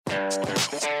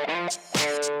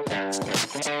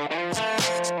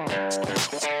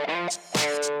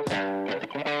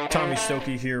Tommy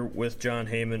Stokke here with Jon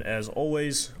Heyman. As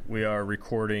always, we are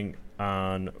recording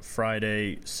on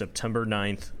Friday, September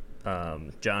 9th.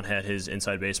 John had his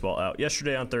Inside Baseball out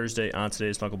yesterday on Thursday on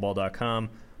TodaysKnuckleball.com,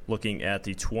 looking at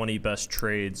the 20 best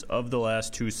trades of the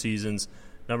last two seasons.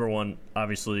 Number one,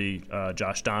 obviously,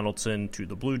 Josh Donaldson to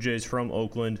the Blue Jays from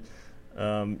Oakland.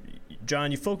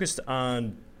 John, you focused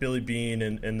on Billy Beane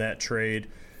and that trade,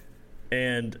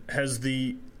 and has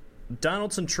the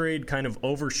Donaldson trade kind of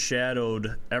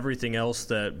overshadowed everything else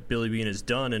that Billy Beane has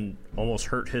done and almost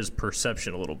hurt his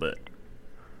perception a little bit?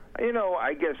 You know,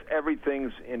 I guess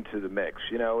everything's into the mix.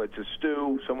 You know, it's a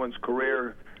stew. Someone's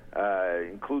career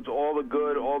includes all the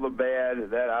good, all the bad.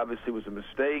 That obviously was a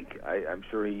mistake. I'm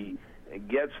sure he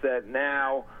gets that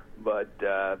now, but,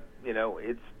 you know,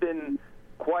 it's been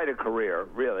quite a career,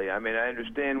 really. I mean, I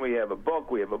understand we have a book,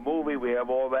 we have a movie, we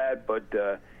have all that, but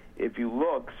if you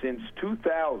look, since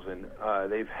 2000,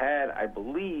 they've had, I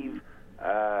believe,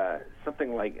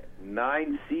 something like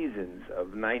 9 seasons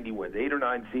of 90 wins, 8 or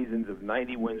 9 seasons of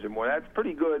 90 wins or more. That's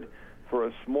pretty good for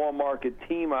a small market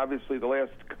team. Obviously, the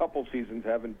last couple seasons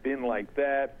haven't been like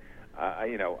that.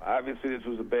 You know, obviously this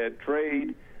was a bad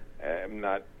trade.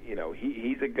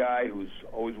 He's a guy who's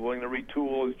always willing to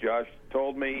retool, as Josh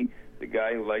told me, the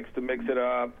guy who likes to mix it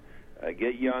up,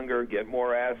 get younger, get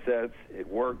more assets. It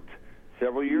worked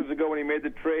several years ago when he made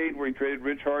the trade where he traded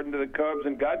Rich Harden to the Cubs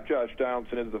and got Josh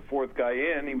Donaldson as the fourth guy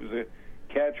in. He was a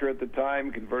catcher at the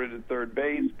time, converted to third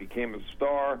base, became a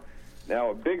star, now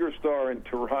a bigger star in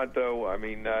Toronto. I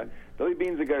mean, Billy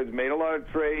Beane's a guy who's made a lot of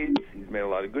trades. He's made a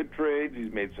lot of good trades.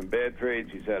 He's made some bad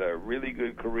trades. He's had a really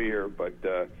good career, but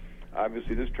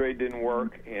obviously this trade didn't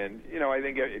work. And, you know, I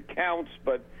think it counts,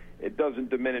 but it doesn't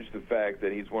diminish the fact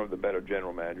that he's one of the better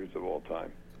general managers of all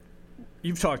time.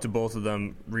 You've talked to both of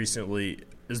them recently.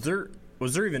 Was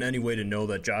there even any way to know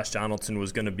that Josh Donaldson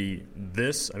was going to be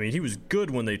this? I mean, he was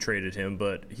good when they traded him,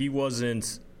 but he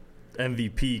wasn't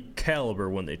MVP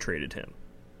caliber when they traded him.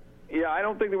 Yeah, I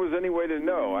don't think there was any way to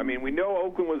know. I mean, we know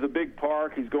Oakland was a big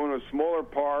park. He's going to a smaller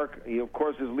park. He, of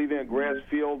course, is leaving a grass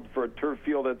field for a turf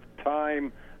field at the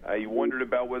time. You wondered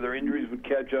about whether injuries would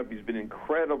catch up. He's been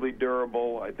incredibly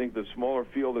durable. I think the smaller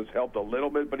field has helped a little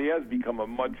bit, but he has become a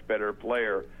much better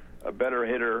player, a better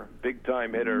hitter,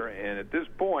 big-time hitter. And at this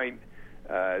point,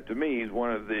 to me, he's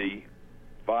one of the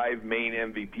 5 main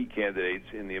MVP candidates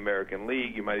in the American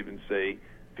League. You might even say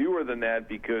fewer than that,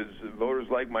 because voters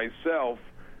like myself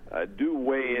do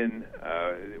weigh in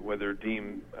whether a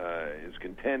team is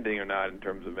contending or not in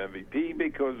terms of MVP,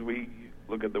 because we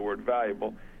look at the word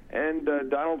valuable. And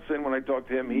Donaldson, when I talked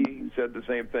to him, he said the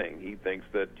same thing. He thinks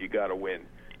that you got to win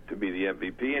to be the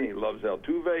MVP, and he loves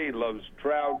Altuve, he loves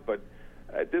Trout, but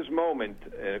at this moment,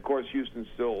 and of course Houston's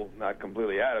still not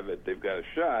completely out of it, they've got a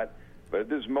shot, but at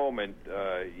this moment,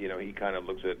 he kind of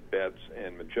looks at Betts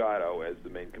and Machado as the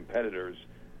main competitors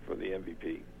for the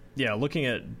MVP. Yeah, looking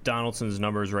at Donaldson's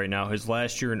numbers right now, his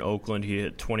last year in Oakland, he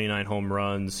hit 29 home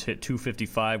runs, hit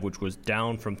 .255, which was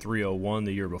down from .301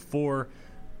 the year before.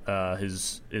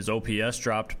 His OPS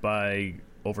dropped by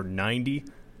over 90,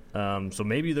 so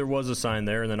maybe there was a sign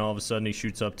there, and then all of a sudden he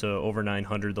shoots up to over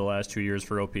 900 the last 2 years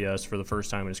for OPS for the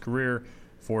first time in his career.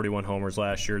 41 homers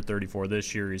last year, 34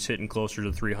 this year. He's hitting closer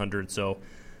to 300, so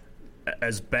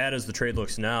as bad as the trade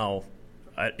looks now,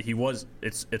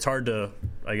 it's hard to,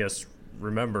 I guess,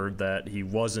 remember that he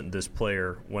wasn't this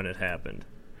player when it happened.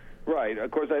 Right.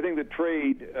 Of course, I think the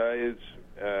trade is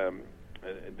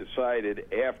decided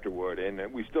afterward,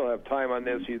 and we still have time on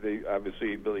this.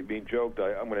 Obviously, Billy Beane joked,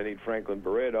 I'm going to need Franklin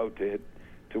Barreto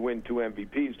to win 2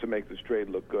 MVPs to make this trade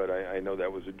look good. I know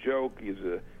that was a joke. He's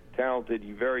a talented,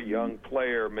 very young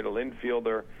player, middle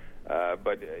infielder,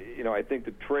 but I think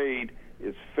the trade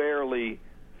is fairly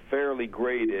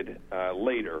graded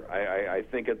later. I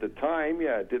think at the time,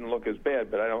 it didn't look as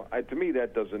bad, but to me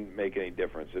that doesn't make any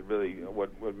difference. It really, what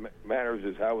matters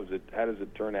is how does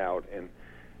it turn out. And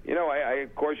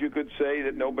of course, you could say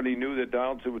that nobody knew that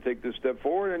Donaldson would take this step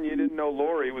forward, and you didn't know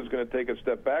Laurie was going to take a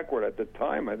step backward at the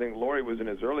time. I think Laurie was in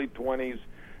his early 20s.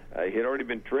 He had already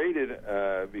been traded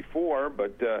before,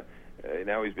 but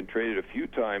now he's been traded a few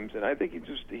times, and I think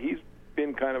he's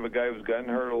been kind of a guy who's gotten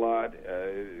hurt a lot,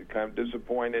 kind of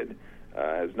disappointed,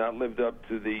 has not lived up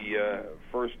to the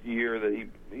first year that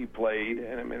he played,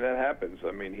 and I mean that happens.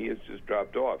 I mean he has just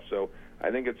dropped off. So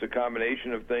I think it's a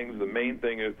combination of things. The main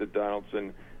thing is that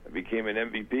Donaldson became an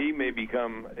MVP, may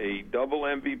become a double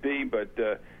MVP, but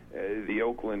the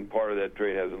Oakland part of that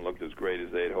trade hasn't looked as great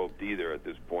as they had hoped either at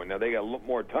this point. Now, they got a lot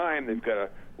more time. They've got a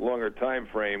longer time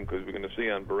frame because we're going to see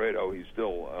on Barreto, he's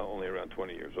still only around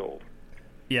 20 years old.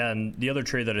 Yeah, and the other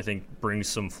trade that I think brings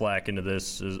some flack into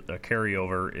this is a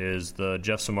carryover is the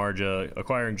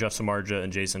acquiring Jeff Samardzija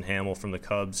and Jason Hamill from the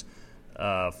Cubs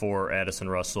for Addison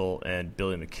Russell and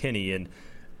Billy McKinney.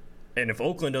 And if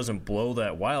Oakland doesn't blow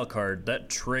that wild card, that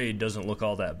trade doesn't look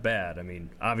all that bad. I mean,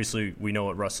 obviously we know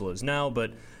what Russell is now,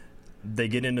 but they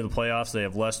get into the playoffs. They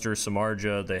have Lester,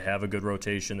 Samardzija. They have a good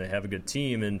rotation. They have a good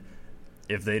team. And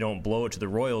if they don't blow it to the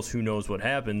Royals, who knows what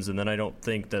happens? And then I don't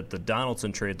think that the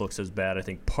Donaldson trade looks as bad. I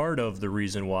think part of the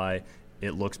reason why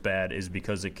it looks bad is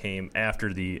because it came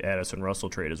after the Addison Russell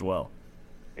trade as well.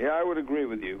 Yeah, I would agree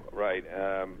with you. Right.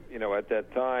 At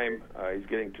that time, he's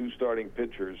getting 2 starting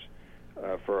pitchers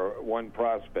for 1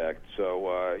 prospect. So,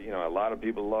 a lot of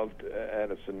people loved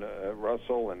Addison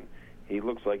Russell, and he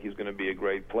looks like he's going to be a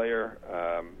great player.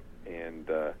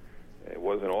 It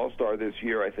was an all-star this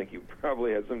year. I think he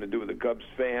probably had something to do with the Cubs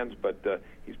fans, but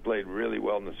he's played really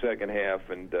well in the second half.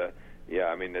 And,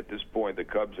 at this point, the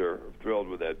Cubs are thrilled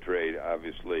with that trade,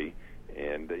 obviously.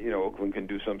 And, Oakland can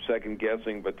do some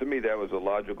second-guessing, but to me that was a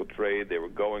logical trade. They were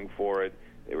going for it.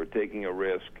 They were taking a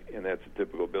risk, and that's a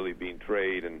typical Billy Beane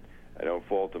trade, and I don't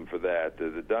fault him for that.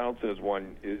 The Donaldson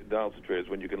trade is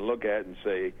when you can look at and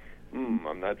say,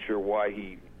 I'm not sure why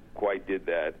he quite did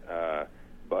that.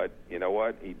 But you know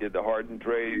what? He did the Harden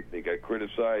trade. They got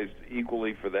criticized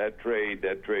equally for that trade.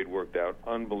 That trade worked out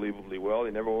unbelievably well.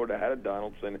 They never would have had a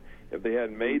Donaldson if they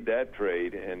hadn't made that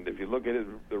trade. And if you look at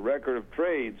the record of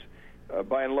trades,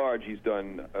 by and large, he's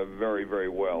done very, very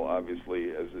well.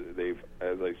 Obviously, as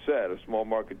I said, a small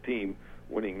market team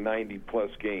winning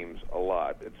 90-plus games a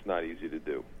lot. It's not easy to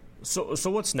do. So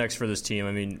what's next for this team?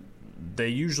 I mean, they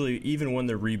usually, even when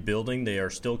they're rebuilding, they are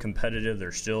still competitive.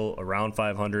 They're still around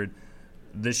 500.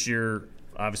 This year,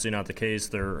 obviously not the case.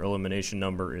 Their elimination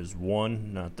number is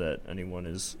 1, not that anyone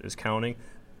is counting.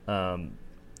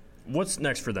 What's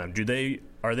next for them?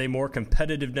 Are they more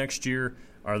competitive next year?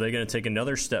 Are they going to take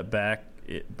another step back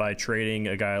by trading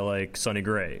a guy like Sonny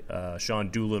Gray? Sean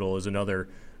Doolittle is another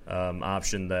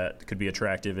option that could be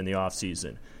attractive in the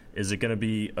offseason. Is it going to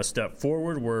be a step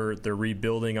forward where they're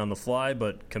rebuilding on the fly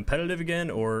but competitive again,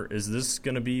 or is this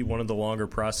going to be one of the longer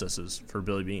processes for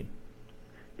Billy Beane?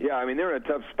 Yeah, I mean, they're in a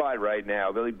tough spot right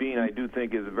now. Billy Beane, I do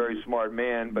think, is a very smart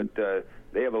man, but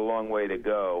they have a long way to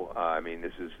go.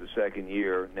 This is the second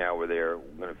year now where they're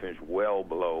going to finish well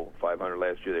below 500.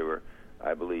 Last year they were,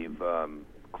 I believe,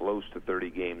 close to 30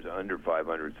 games under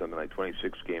 500, something like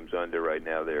 26 games under. Right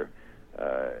now they're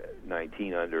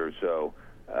 19 under or so.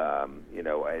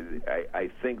 I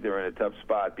think they're in a tough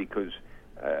spot because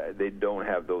they don't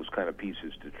have those kind of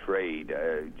pieces to trade.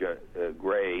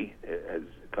 Gray is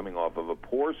coming off of a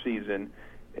poor season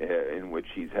in which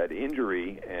he's had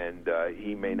injury, and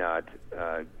he may not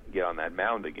get on that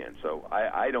mound again. So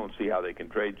I don't see how they can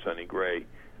trade Sonny Gray.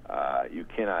 You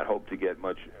cannot hope to get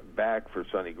much back for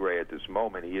Sonny Gray at this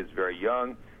moment. He is very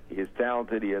young. He is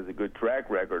talented. He has a good track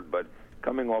record, but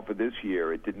coming off of this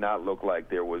year, it did not look like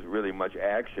there was really much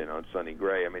action on Sonny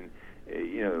Gray. I mean,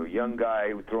 young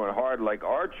guy throwing hard like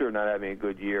Archer not having a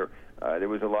good year, there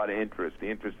was a lot of interest. The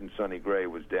interest in Sonny Gray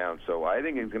was down. So I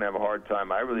think he's going to have a hard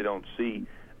time. I really don't see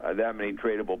that many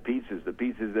tradable pieces. The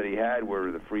pieces that he had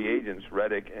were the free agents,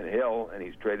 Reddick and Hill, and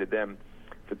he's traded them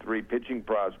for 3 pitching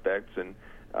prospects. And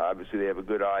obviously they have a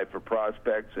good eye for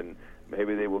prospects, and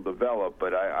maybe they will develop.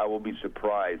 But I will be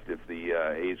surprised if the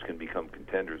A's can become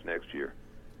contenders next year.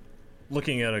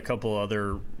 Looking at a couple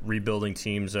other rebuilding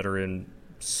teams that are in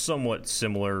somewhat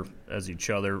similar as each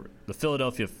other, the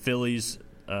Philadelphia Phillies,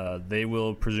 they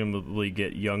will presumably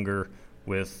get younger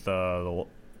with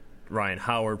Ryan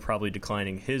Howard probably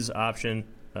declining his option.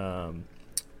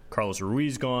 Carlos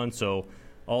Ruiz gone, so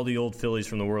all the old Phillies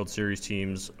from the World Series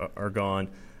teams are gone.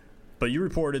 But you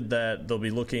reported that they'll be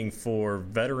looking for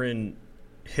veteran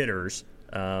hitters,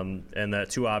 and that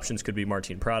 2 options could be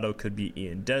Martin Prado, could be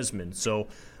Ian Desmond. So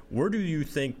where do you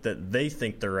think that they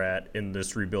think they're at in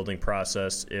this rebuilding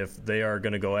process if they are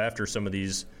going to go after some of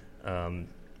these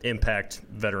impact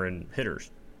veteran hitters?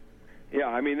 Yeah,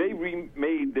 I mean, they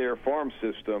remade their farm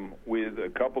system with a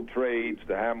couple trades,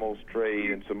 the Hamels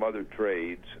trade and some other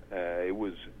trades. It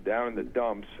was down in the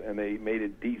dumps, and they made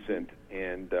it decent.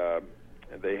 And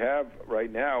they have right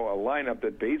now a lineup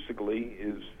that basically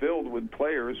is filled with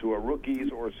players who are rookies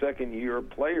or second-year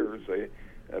players.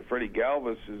 Freddie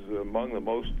Galvis is among the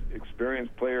most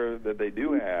experienced player that they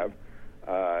do have.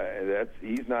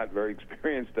 He's not very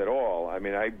experienced at all. I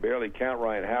mean, I barely count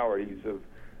Ryan Howard. He's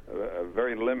a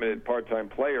very limited part-time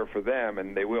player for them,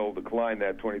 and they will decline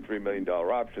that $23 million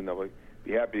option. They'll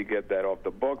be happy to get that off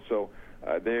the books. So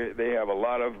they have a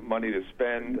lot of money to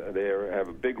spend. They have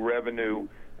a big revenue.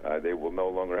 They will no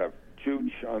longer have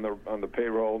Chooch on the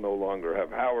payroll, no longer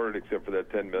have Howard except for that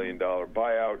 $10 million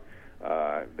buyout.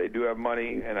 They do have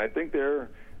money, and I think they're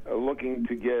looking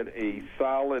to get a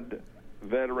solid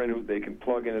veteran who they can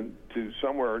plug into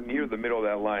somewhere near the middle of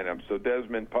that lineup. So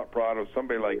Desmond, Prado,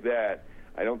 somebody like that.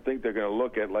 I don't think they're going to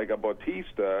look at like a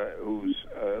Bautista, who's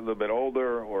a little bit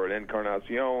older, or an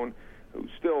Encarnacion, who's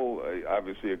still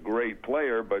obviously a great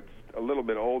player, but a little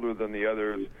bit older than the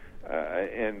others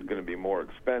and going to be more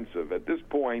expensive. At this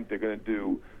point, they're going to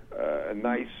do a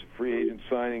nice free agent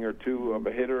signing or two of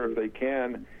a hitter if they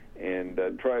can, and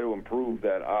try to improve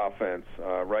that offense.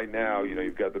 Right now,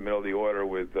 you've got the middle of the order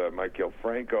with Maikel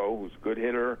Franco, who's a good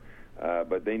hitter,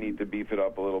 but they need to beef it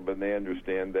up a little bit, and they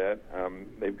understand that.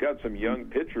 They've got some young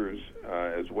pitchers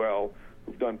as well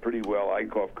who've done pretty well.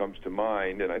 Eichhoff comes to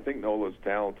mind, and I think Nola's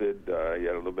talented. He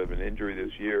had a little bit of an injury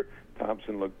this year.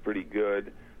 Thompson looked pretty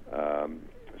good.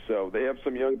 So they have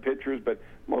some young pitchers, but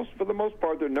for the most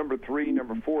part, they're number 3,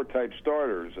 number 4 type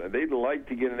starters. They'd like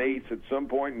to get an ace at some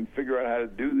point and figure out how to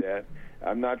do that.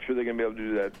 I'm not sure they're going to be able to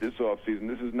do that this offseason.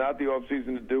 This is not the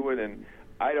offseason to do it, and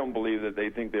I don't believe that they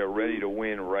think they're ready to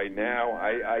win right now.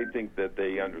 I think that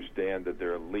they understand that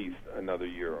they're at least another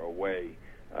year away,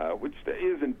 which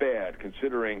isn't bad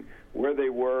considering where they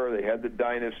were. They had the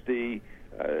dynasty.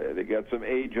 They got some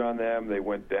age on them. They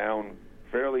went down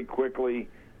fairly quickly.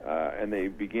 And they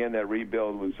began that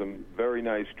rebuild with some very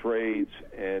nice trades,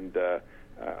 and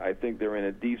I think they're in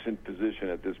a decent position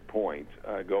at this point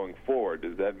going forward.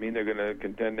 Does that mean they're going to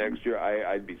contend next year?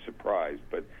 I'd be surprised,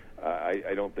 but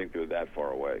I don't think they're that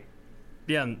far away.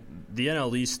 Yeah, the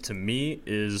NL East to me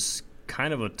is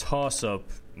kind of a toss-up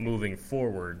moving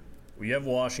forward. We have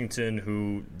Washington,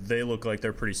 who they look like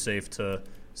they're pretty safe to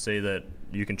say that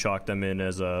you can chalk them in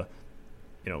as the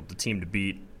team to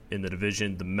beat in the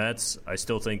division. The Mets, I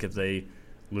still think if they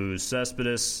lose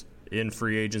Cespedes in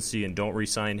free agency and don't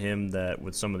re-sign him, that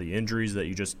with some of the injuries that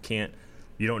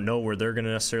you don't know where they're going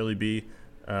to necessarily be.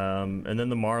 And then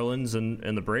the Marlins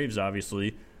and the Braves,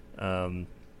 obviously. The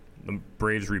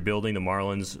Braves rebuilding. The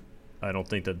Marlins, I don't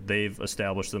think that they've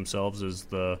established themselves as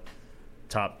the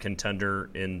top contender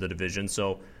in the division.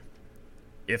 So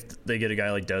if they get a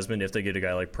guy like Desmond, if they get a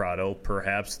guy like Prado,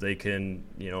 perhaps they can,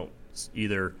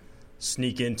 either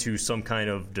sneak into some kind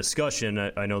of discussion.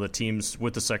 I know the teams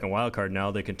with the second wild card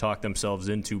now, they can talk themselves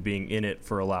into being in it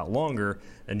for a lot longer,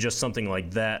 and just something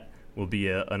like that will be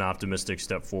an optimistic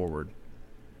step forward.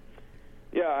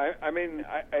 Yeah, I mean,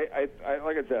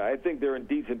 like I said, I think they're in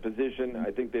decent position.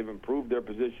 I think they've improved their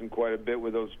position quite a bit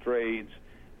with those trades,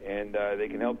 and they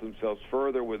can help themselves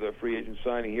further with a free agent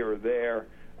signing here or there.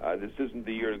 This isn't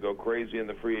the year to go crazy in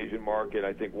the free agent market.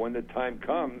 I think when the time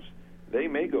comes, they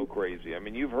may go crazy. I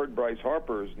mean, you've heard Bryce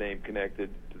Harper's name connected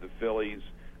to the Phillies.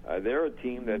 They're a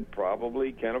team that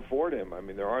probably can afford him. I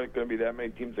mean, there aren't going to be that many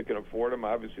teams that can afford him.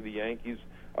 Obviously, the Yankees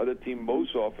are the team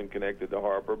most often connected to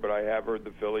Harper, but I have heard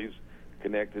the Phillies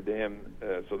connected to him.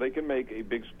 So they can make a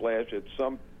big splash at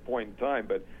some point in time,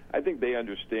 but I think they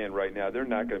understand right now they're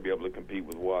not going to be able to compete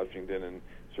with Washington, and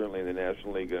certainly in the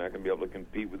National League they're not going to be able to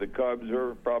compete with the Cubs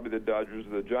or probably the Dodgers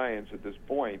or the Giants at this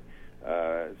point.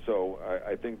 So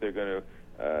I think they're going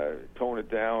to tone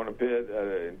it down a bit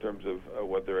in terms of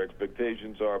what their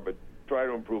expectations are, but try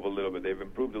to improve a little bit. They've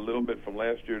improved a little bit from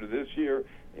last year to this year,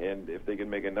 and if they can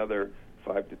make another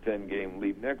 5 to 10 game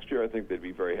leap next year, I think they'd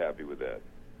be very happy with that.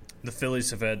 The Phillies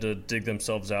have had to dig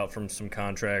themselves out from some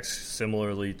contracts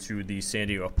similarly to the San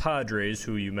Diego Padres,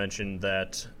 who you mentioned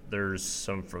that there's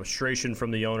some frustration from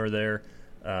the owner there.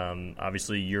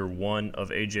 Obviously, year 1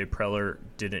 of A.J. Preller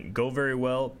didn't go very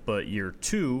well, but year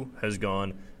 2 has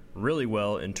gone really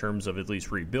well in terms of at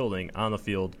least rebuilding on the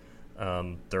field.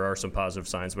 There are some positive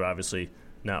signs, but obviously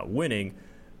not winning.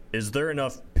 Is there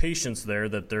enough patience there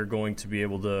that they're going to be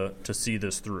able to see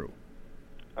this through?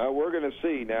 We're going to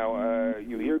see. Now,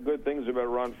 you hear good things about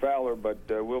Ron Fowler, but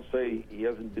we'll say he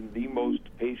hasn't been the most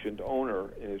patient owner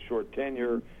in his short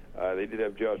tenure. They did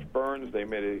have Josh Burns. They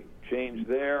made a change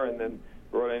there, and then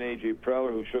brought in A.J.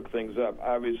 Preller, who shook things up.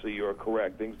 Obviously, you're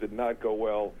correct. Things did not go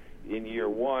well in year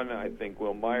 1. I think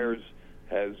Will Myers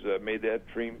has made that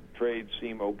trade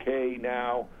seem okay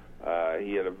now.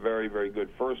 He had a very, very good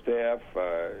first half,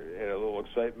 had a little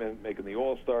excitement making the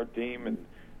All-Star team and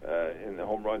in the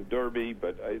home run derby,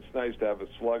 but it's nice to have a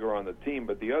slugger on the team.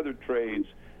 But the other trades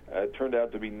turned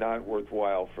out to be not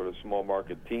worthwhile for a small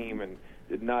market team and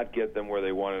did not get them where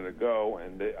they wanted to go.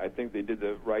 And I think they did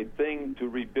the right thing to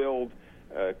rebuild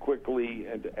quickly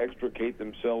and to extricate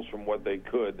themselves from what they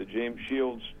could. The James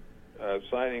Shields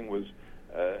signing was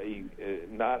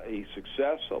not a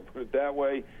success, I'll put it that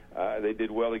way. They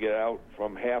did well to get out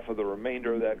from half of the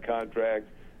remainder of that contract.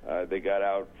 They got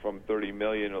out from $30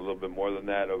 million, a little bit more than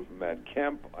that, of Matt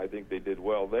Kemp. I think they did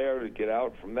well there to get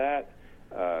out from that.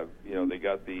 They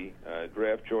got the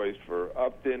draft choice for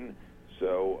Upton.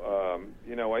 So,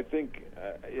 I think,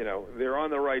 they're on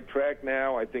the right track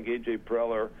now. I think A.J.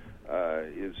 Preller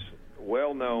is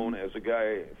well known as a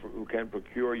guy who can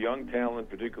procure young talent,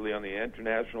 particularly on the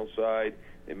international side.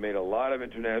 They made a lot of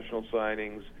international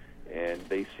signings, and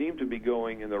they seem to be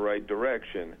going in the right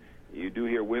direction. You do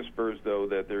hear whispers, though,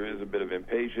 that there is a bit of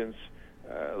impatience,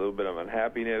 a little bit of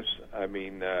unhappiness. I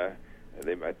mean, I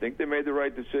think they made the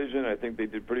right decision. I think they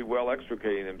did pretty well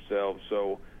extricating themselves.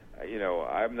 So,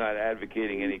 I'm not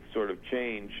advocating any sort of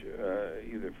change,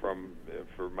 either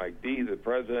for Mike D, the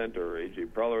president, or A.J.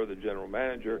 Preller, the general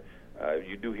manager.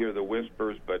 You do hear the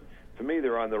whispers, but to me,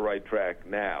 they're on the right track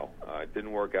now. It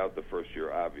didn't work out the first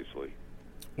year, obviously.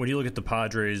 When you look at the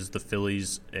Padres, the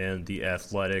Phillies, and the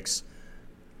Athletics,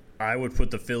 I would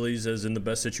put the Phillies as in the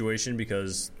best situation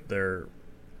because they're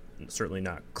certainly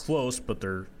not close, but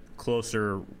they're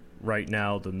closer right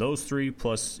now than those three.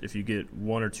 Plus, if you get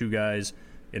one or two guys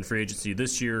in free agency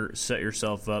this year, set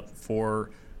yourself up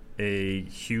for a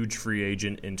huge free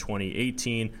agent in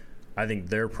 2018. I think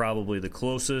they're probably the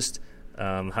closest.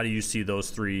 How do you see those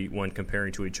three when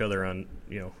comparing to each other on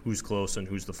who's close and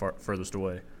who's the furthest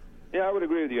away? Yeah, I would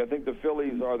agree with you. I think the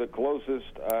Phillies are the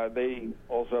closest. They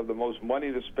also have the most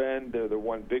money to spend. They're the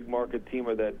one big market team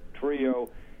of that trio.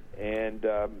 And,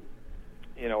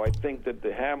 I think that the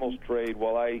Hamels trade,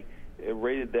 while I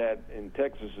rated that in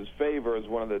Texas's favor as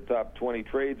one of the top 20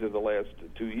 trades of the last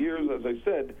 2 years, as I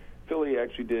said, Philly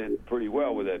actually did pretty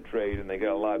well with that trade, and they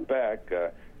got a lot back.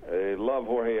 They love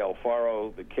Jorge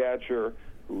Alfaro, the catcher,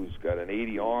 who's got an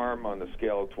 80 arm on the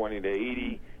scale of 20 to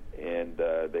 80. And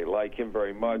they like him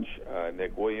very much.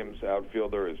 Nick Williams,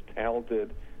 outfielder, is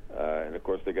talented. And, of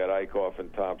course, they got Eichhoff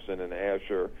and Thompson and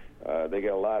Asher. They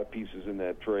got a lot of pieces in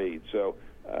that trade. So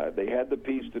they had the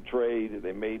piece to trade.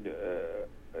 They made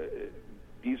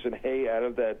decent hay out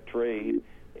of that trade,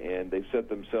 and they set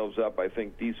themselves up, I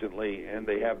think, decently. And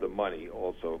they have the money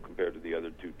also compared to the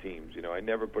other two teams. I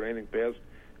never put anything past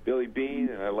Billy Beane,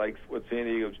 and I like what San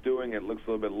Diego's doing. It looks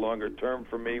a little bit longer term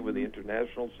for me with the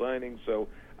international signing. So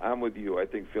I'm with you. I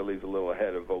think Philly's a little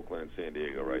ahead of Oakland and San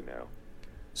Diego right now.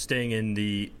 Staying in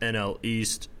the NL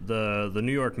East, the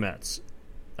New York Mets.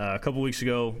 A couple weeks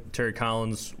ago, Terry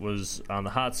Collins was on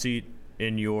the hot seat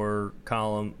in your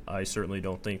column. I certainly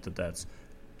don't think that that's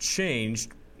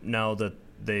changed now that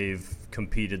they've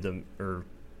competed them or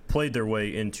played their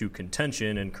way into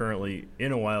contention and currently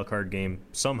in a wild card game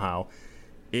somehow.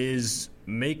 Is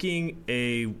making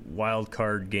a wild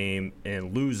card game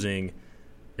and losing,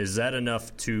 is that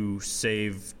enough to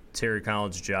save Terry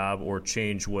Collins' job or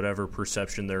change whatever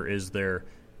perception there is there,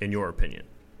 in your opinion?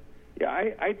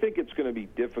 Yeah, I think it's going to be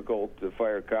difficult to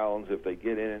fire Collins if they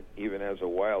get in even as a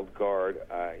wild card.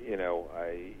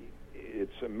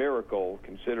 It's a miracle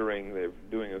considering they're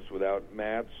doing this without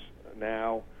Matz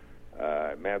now.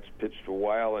 Matz pitched for a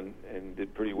while and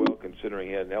did pretty well considering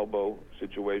he had an elbow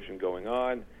situation going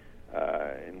on.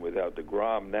 And without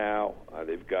DeGrom now,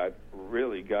 they've got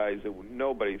really guys that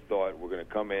nobody thought were going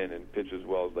to come in and pitch as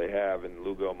well as they have, in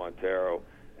Lugo, Montero,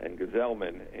 and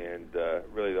Gazelman. And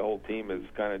really the whole team is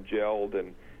kind of gelled,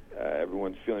 and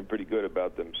everyone's feeling pretty good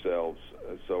about themselves.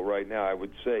 So right now I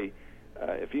would say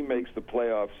if he makes the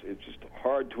playoffs, it's just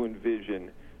hard to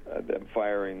envision them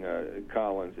firing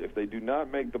Collins. If they do not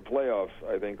make the playoffs,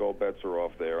 I think all bets are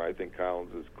off there. I think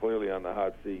Collins is clearly on the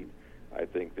hot seat. I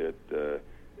think that,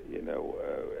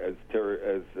 as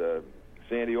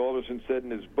Sandy Alderson said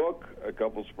in his book a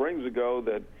couple springs ago,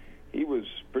 that he was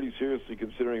pretty seriously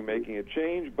considering making a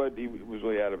change, but he was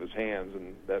really out of his hands,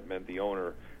 and that meant the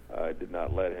owner did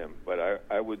not let him. But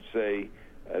I would say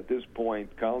at this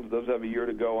point, Collins does have a year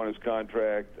to go on his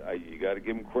contract. You got to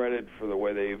give him credit for the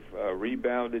way they've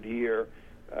rebounded here.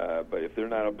 But if they're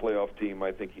not a playoff team,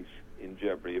 I think he's in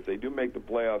jeopardy. If they do make the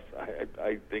playoffs,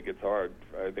 I think it's hard.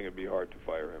 I think it'd be hard to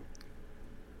fire him.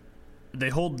 They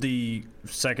hold the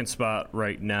second spot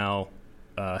right now,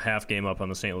 half game up on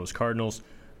the St. Louis Cardinals.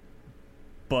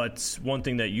 But one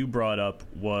thing that you brought up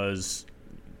was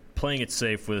playing it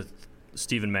safe with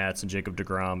Steven Matz and Jacob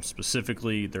deGrom,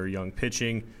 specifically their young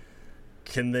pitching.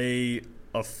 Can they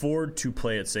afford to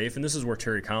play it safe? And this is where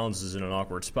Terry Collins is in an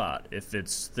awkward spot. If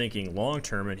it's thinking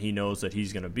long-term and he knows that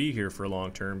he's going to be here for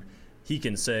long-term, he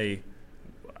can say,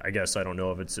 I guess I don't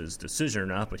know if it's his decision or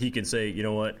not, but he can say, you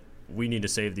know what, we need to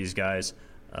save these guys.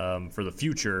 for the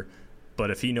future.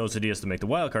 But if he knows that he has to make the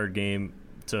wild card game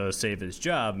to save his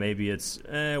job, maybe it's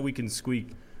we can squeak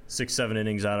 6-7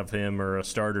 innings out of him or a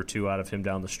start or two out of him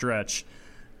down the stretch.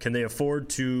 Can they afford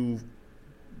to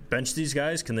bench these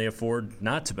guys? Can they afford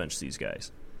not to bench these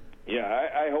guys? Yeah,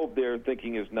 I hope their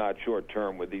thinking is not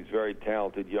short-term with these very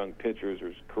talented young pitchers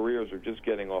whose careers are just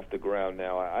getting off the ground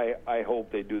now. I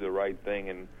hope they do the right thing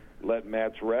and let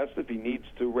Matz rest if he needs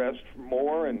to rest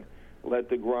more, and let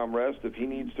DeGrom rest if he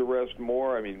needs to rest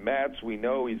more. I mean, Matz, we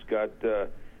know he's got a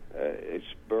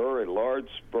large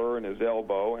spur in his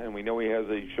elbow, and we know he has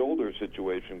a shoulder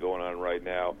situation going on right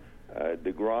now.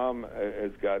 DeGrom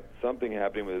has got something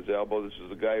happening with his elbow. This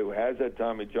is a guy who has had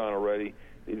Tommy John already.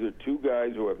 These are two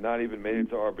guys who have not even made it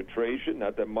to arbitration.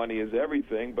 Not that money is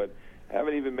everything, but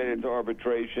haven't even made it to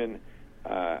arbitration.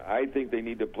 I think they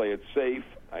need to play it safe.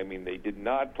 I mean, they did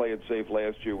not play it safe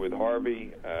last year with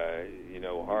Harvey.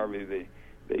 Harvey,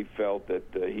 they felt that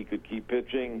he could keep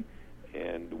pitching,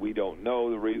 and we don't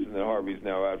know the reason that Harvey's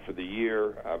now out for the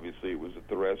year. Obviously, it was a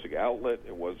thoracic outlet.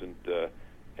 It wasn't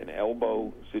an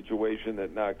elbow situation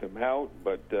that knocked him out,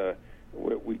 but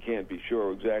we can't be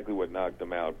sure exactly what knocked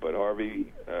him out. But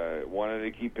Harvey wanted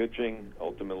to keep pitching.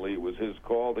 Ultimately, it was his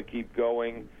call to keep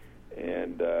going,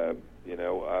 and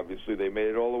obviously they made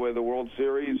it all the way to the World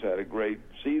Series, had a great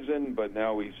season, but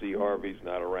now we see Harvey's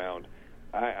not around.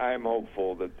 I'm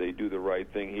hopeful that they do the right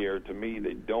thing here. To me,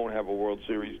 they don't have a World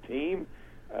Series team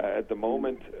at the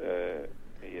moment.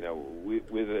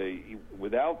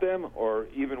 Without them, or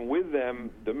even with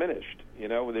them diminished.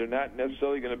 They're not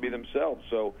necessarily going to be themselves.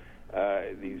 So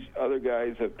these other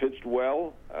guys have pitched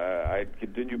well. I'd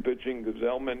continue pitching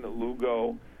Gazelman,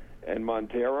 Lugo, and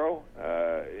Montero.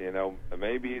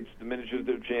 Maybe it diminishes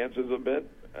their chances a bit.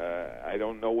 I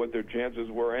don't know what their chances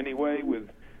were anyway with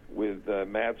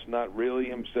Matz not really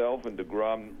himself and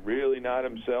DeGrom really not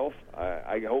himself.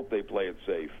 I hope they play it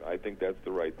safe. I think that's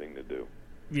the right thing to do.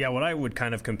 Yeah, what I would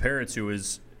kind of compare it to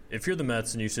is if you're the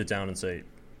Mets and you sit down and say,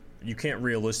 you can't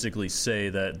realistically say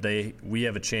that we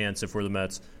have a chance if we're the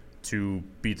Mets to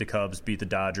beat the Cubs, beat the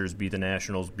Dodgers, beat the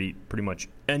Nationals, beat pretty much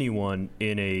anyone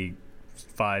in a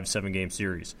 5-7 game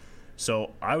series.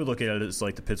 So I would look at it as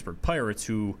like the Pittsburgh Pirates,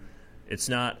 who it's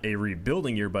not a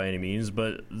rebuilding year by any means,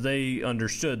 but they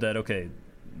understood that, okay,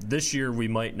 this year we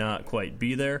might not quite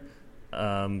be there,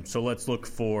 so let's look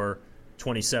for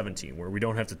 2017, where we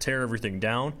don't have to tear everything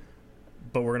down,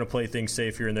 but we're going to play things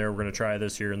safe here and there. We're going to try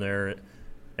this here and there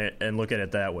and look at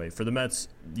it that way. For the Mets,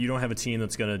 you don't have a team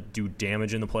that's going to do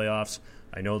damage in the playoffs.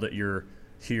 I know that you're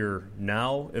here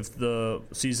now if the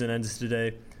season ends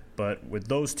today, but with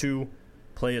those two,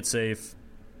 play it safe.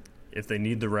 If they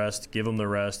need the rest, give them the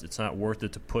rest. It's not worth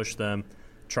it to push them.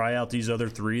 Try out these other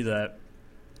three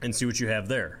and see what you have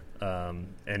there. And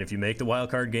if you make the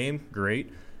wild card game,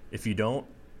 great. If you don't,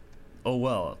 oh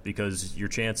well, because your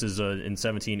chances in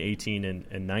 17, 18,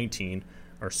 and 19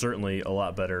 are certainly a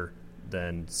lot better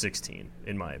than 16,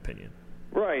 in my opinion.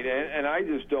 Right, and I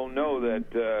just don't know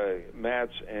that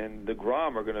Matz and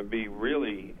DeGrom are going to be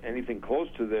really anything close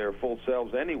to their full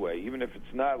selves anyway, even if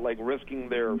it's not like risking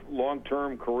their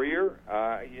long-term career.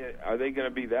 Are they going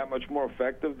to be that much more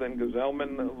effective than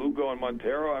Gazelman, Lugo, and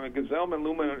Montero? I mean, Gazelman,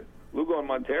 Lugo, and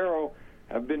Montero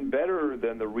have been better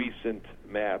than the recent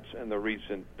Matz and the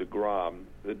recent DeGrom,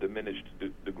 the diminished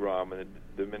DeGrom and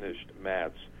the diminished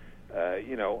Matz.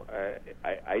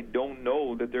 I don't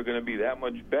know that they're going to be that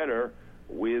much better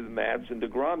with Matz and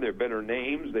DeGrom. They're better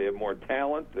names. They have more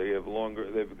talent. They're going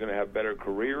to have better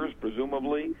careers,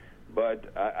 presumably.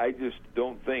 But I just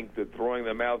don't think that throwing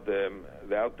them out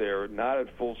there, not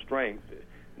at full strength,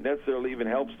 necessarily even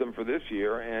helps them for this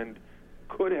year and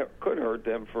could hurt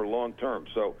them for long term.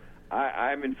 So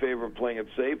I'm in favor of playing it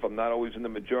safe. I'm not always in the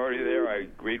majority there. I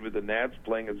agreed with the Nats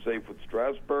playing it safe with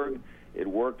Strasburg. It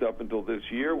worked up until this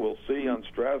year. We'll see on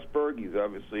Strasburg. He's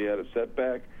obviously had a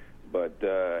setback. But,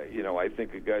 I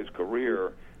think a guy's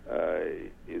career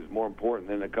is more important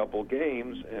than a couple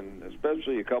games, and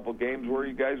especially a couple games where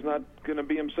a guy's not going to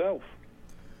be himself.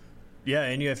 Yeah,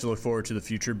 and you have to look forward to the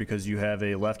future because you have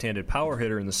a left-handed power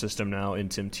hitter in the system now in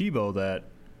Tim Tebow that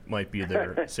might be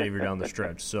their savior down the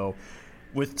stretch. So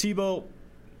with Tebow,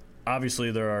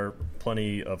 obviously there are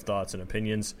plenty of thoughts and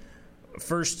opinions.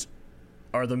 First,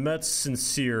 are the Mets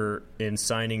sincere in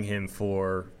signing him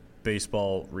for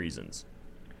baseball reasons?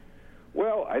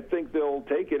 Well, I think they'll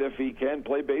take it if he can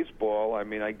play baseball. I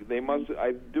mean, I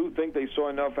do think they saw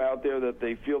enough out there that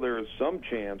they feel there is some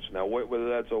chance. Now, whether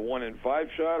that's a 1 in 5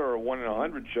 shot or a 1 in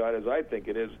 100 shot, as I think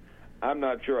it is, I'm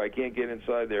not sure. I can't get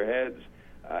inside their heads.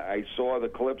 I saw the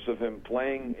clips of him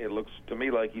playing. It looks to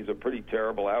me like he's a pretty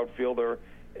terrible outfielder.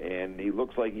 and he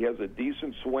looks like he has a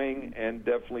decent swing and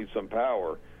definitely some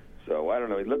power. So I don't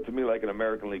know. He looked to me like an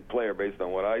American League player based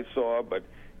on what I saw, but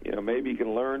maybe he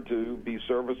can learn to be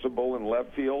serviceable in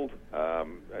left field.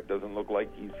 It doesn't look like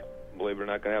he's, believe it or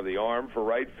not, going to have the arm for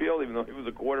right field, even though he was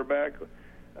a quarterback,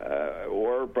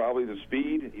 or probably the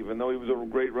speed, even though he was a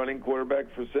great running quarterback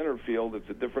for center field. It's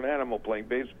a different animal playing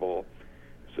baseball.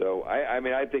 So,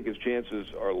 I think his chances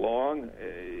are long.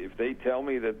 If they tell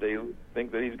me that they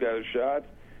think that he's got a shot,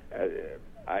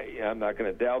 I'm not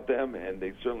going to doubt them, and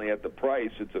they certainly at the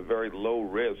price, it's a very low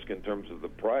risk in terms of the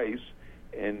price.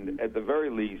 And at the very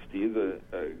least, he is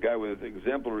a guy with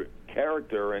exemplary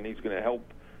character, and he's going to help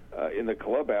in the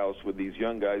clubhouse with these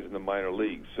young guys in the minor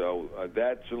leagues. So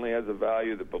that certainly has a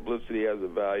value. The publicity has a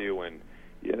value. And,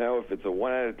 if it's a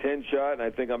 1 out of 10 shot, and I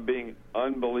think I'm being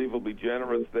unbelievably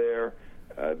generous there,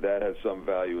 that has some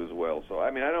value as well. So,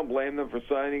 I don't blame them for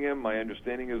signing him. My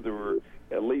understanding is there were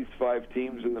at least 5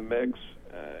 teams in the mix,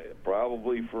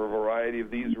 probably for a variety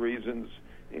of these reasons,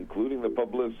 including the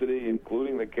publicity,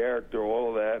 including the character, all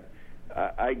of that.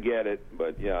 I get it,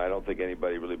 but, I don't think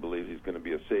anybody really believes he's going to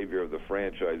be a savior of the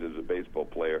franchise as a baseball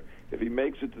player. If he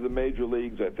makes it to the major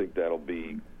leagues, I think that'll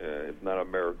be, if not a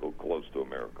miracle, close to a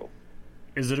miracle.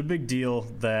 Is it a big deal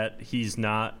that he's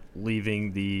not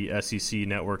leaving the SEC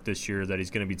network this year, that he's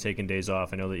going to be taking days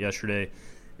off? I know that yesterday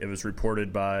it was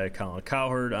reported by Colin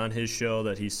Cowherd on his show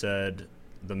that he said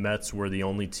the Mets were the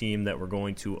only team that were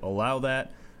going to allow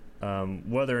that.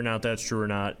 Whether or not that's true or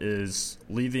not, is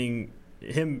leaving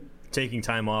him taking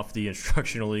time off the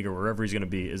instructional league or wherever he's going to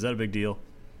be, is that a big deal?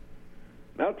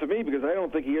 Not to me, because I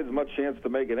don't think he has much chance to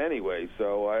make it anyway.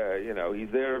 So, he's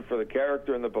there for the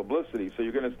character and the publicity. So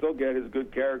you're going to still get his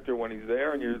good character when he's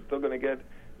there, and you're still going to get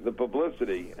the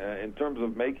publicity. In terms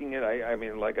of making it,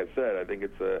 like I said, I think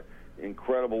it's an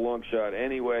incredible long shot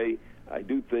anyway. I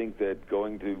do think that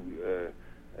going to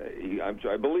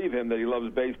I believe him that he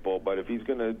loves baseball, but if he's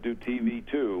going to do TV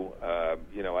too, I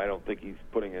don't think he's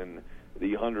putting in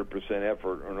the 100%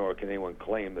 effort, or nor can anyone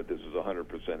claim that this is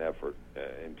 100% effort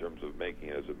in terms of making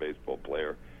it as a baseball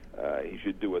player. He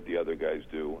should do what the other guys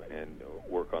do and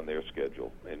work on their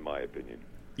schedule, in my opinion.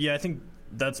 Yeah, I think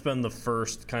that's been the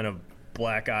first kind of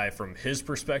black eye from his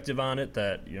perspective on it,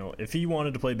 that, if he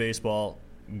wanted to play baseball,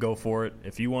 go for it.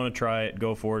 If you want to try it,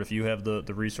 go for it. If you have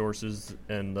the resources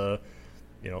and the,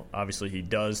 obviously he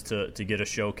does to get a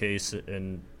showcase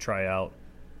and try out.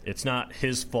 It's not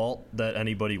his fault that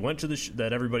anybody went to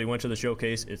that everybody went to the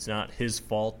showcase. It's not his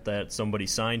fault that somebody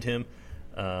signed him.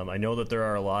 I know that there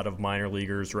are a lot of minor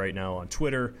leaguers right now on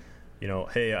Twitter.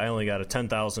 Hey, I only got a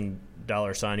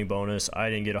 $10,000 signing bonus. I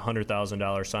didn't get a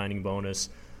 $100,000 signing bonus.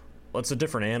 Well, it's a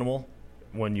different animal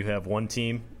when you have one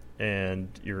team and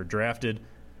you're drafted.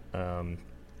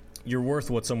 You're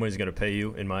worth what somebody's going to pay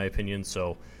you, in my opinion.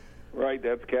 So, right,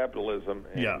 that's capitalism.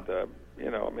 And, yeah.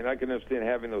 I can understand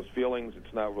having those feelings.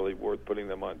 It's not really worth putting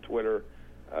them on Twitter.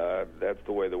 That's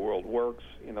the way the world works.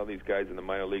 These guys in the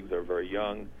minor leagues are very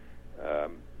young.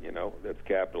 That's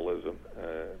capitalism,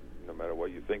 no matter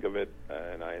what you think of it,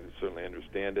 and I certainly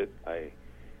understand it. I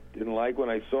didn't like when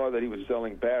I saw that he was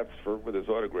selling bats with his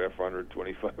autograph for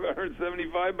 $125,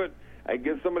 $175, but I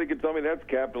guess somebody could tell me that's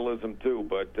capitalism too.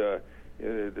 But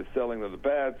the selling of the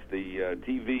bats, the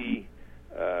TV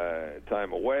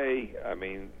time away,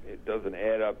 it doesn't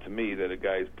add up to me that a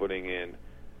guy's putting in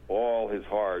all his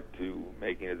heart to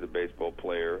making it as a baseball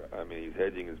player. He's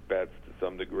hedging his bets to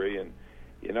some degree, and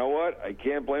you know what? I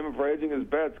can't blame him for hedging his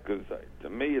bets, because to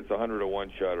me it's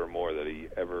 100-to-1 shot or more that he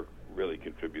ever really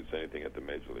contributes anything at the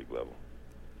major league level.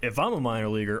 If I'm a minor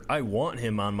leaguer, I want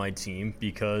him on my team,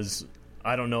 because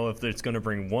I don't know if it's going to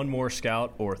bring one more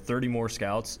scout or 30 more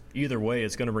scouts. Either way,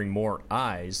 it's going to bring more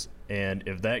eyes. And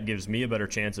if that gives me a better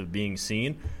chance of being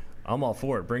seen, I'm all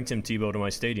for it. Bring Tim Tebow to my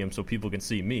stadium so people can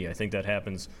see me. I think that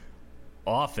happens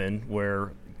often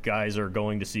where guys are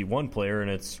going to see one player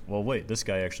and it's, well, wait, this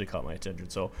guy actually caught my attention.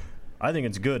 So I think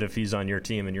it's good if he's on your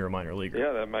team and you're a minor leaguer.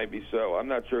 Yeah, that might be so. I'm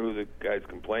not sure who the guys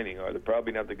complaining are. They're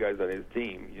probably not the guys on his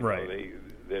team. Right.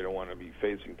 They don't want to be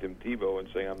facing Tim Tebow and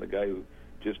saying, I'm the guy who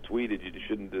just tweeted you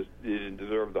didn't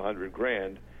deserve the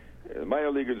 $100,000.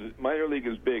 Minor league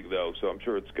is big, though, so I'm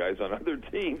sure it's guys on other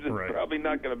teams, and right. Probably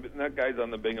not guys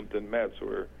on the Binghamton Mets who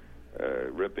are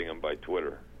ripping them by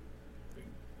Twitter.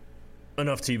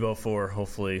 Enough Tebow for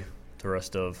hopefully the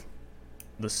rest of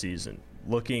the season.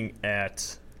 Looking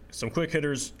at some quick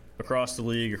hitters across the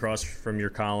league, across from your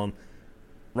column,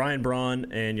 Ryan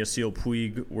Braun and Yasiel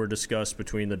Puig were discussed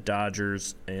between the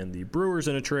Dodgers and the Brewers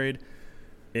in a trade.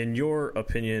 In your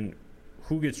opinion,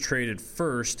 who gets traded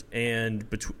first, and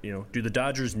do the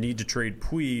Dodgers need to trade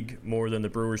Puig more than the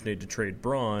Brewers need to trade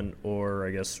Braun, or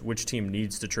I guess which team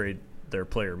needs to trade their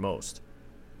player most?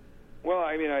 Well,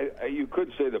 I mean, you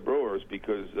could say the Brewers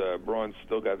because Braun's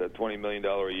still got that $20 million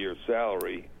a year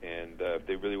salary, and if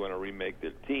they really want to remake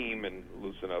their team and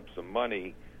loosen up some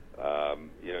money,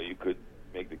 you could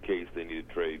make the case they need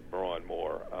to trade Braun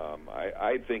more.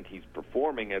 I think he's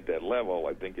performing at that level.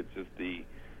 I think it's just the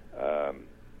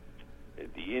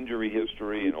injury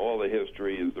history and all the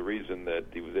history is the reason that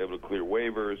he was able to clear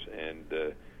waivers, and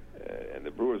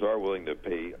the Brewers are willing to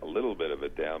pay a little bit of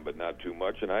it down, but not too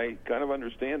much. And I kind of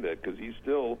understand that because he's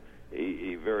still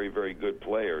a very, very good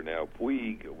player. Now,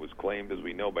 Puig was claimed, as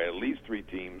we know, by at least 3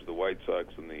 teams, the White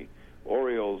Sox and the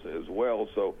Orioles as well.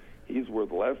 So he's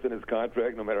worth less than his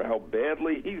contract, no matter how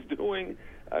badly he's doing.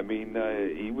 I mean,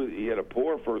 he had a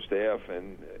poor first half,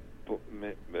 and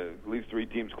at least 3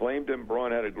 teams claimed him.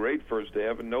 Braun had a great first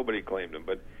half, and nobody claimed him.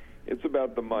 But it's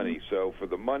about the money. So for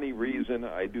the money reason,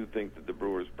 I do think that the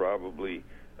Brewers probably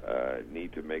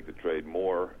need to make the trade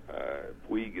more.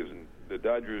 Puig isn't. The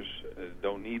Dodgers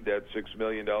don't need that $6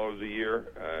 million a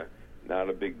year. Not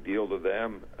a big deal to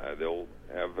them. They'll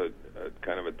have a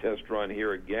kind of a test run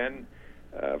here again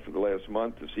for the last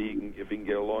month to see if he can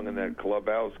get along in that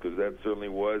clubhouse, because that certainly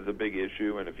was a big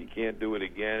issue. And if he can't do it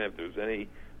again, if there's any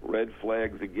red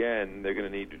flags again, they're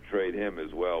going to need to trade him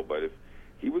as well. But if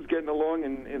he was getting along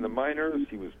in the minors,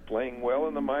 he was playing well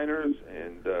in the minors,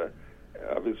 and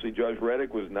obviously Josh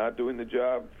Reddick was not doing the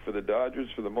job for the Dodgers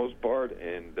for the most part,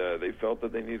 and they felt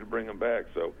that they needed to bring him back.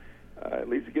 So at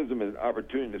least it gives them an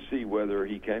opportunity to see whether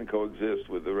he can coexist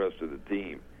with the rest of the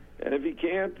team. And if he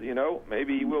can't,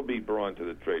 maybe he will beat Braun to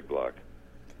the trade block.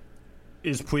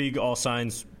 Is Puig all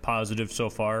signs positive so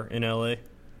far in L.A.?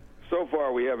 So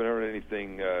far, we haven't heard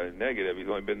anything negative. He's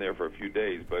only been there for a few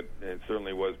days, but it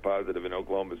certainly was positive in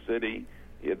Oklahoma City.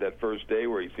 He had that first day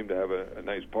where he seemed to have a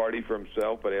nice party for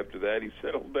himself, but after that, he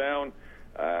settled down.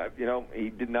 He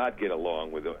did not get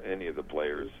along with any of the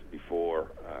players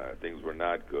before. Things were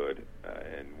not good.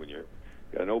 And when you're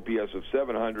got an OPS of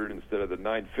 700 instead of the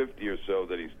 950 or so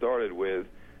that he started with,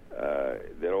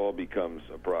 that all becomes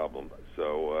a problem.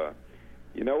 So,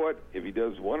 you know what? If he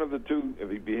does one of the two,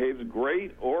 if he behaves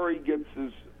great, or he gets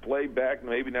his play back,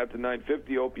 maybe not to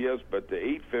 950 OPS, but to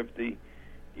 850,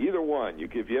 either one.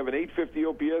 If you have an 850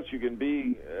 OPS, you can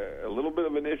be a little bit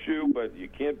of an issue, but you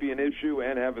can't be an issue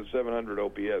and have a 700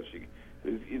 OPS.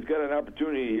 He's got an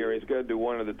opportunity here. He's got to do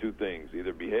one of the two things,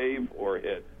 either behave or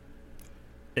hit.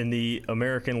 In the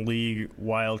American League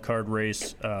wild card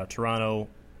race, Toronto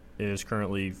is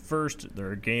currently first.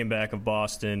 They're a game back of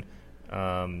Boston,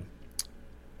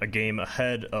 a game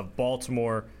ahead of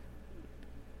Baltimore.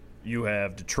 You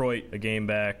have Detroit a game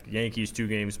back, Yankees 2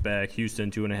 games back,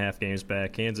 Houston 2.5 games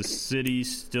back, Kansas City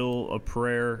still a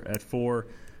prayer at 4,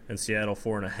 and Seattle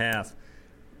 4.5.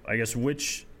 I guess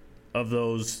which of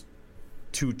those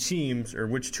two teams, or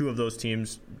which two of those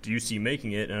teams do you see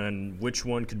making it, and which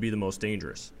one could be the most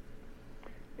dangerous?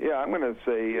 Yeah, I'm going to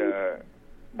say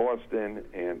Boston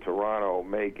and Toronto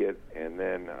make it, and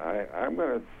then I'm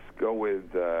going to go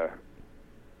with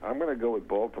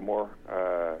Baltimore,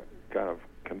 kind of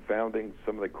confounding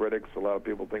some of the critics. A lot of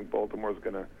people think Baltimore's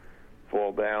going to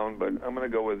fall down, but I'm going to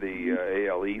go with the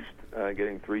AL East,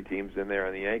 getting 3 teams in there,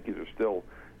 and the Yankees are still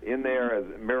in there as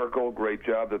a miracle. Great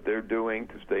job that they're doing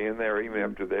to stay in there even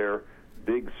after their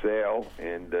big sale,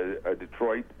 and a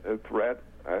Detroit threat.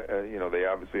 They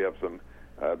obviously have some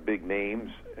big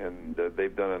names, and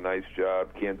they've done a nice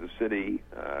job. Kansas City,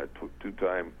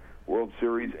 2-time World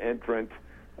Series entrant,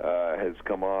 has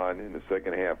come on in the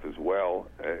second half as well.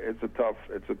 It's a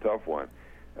tough one.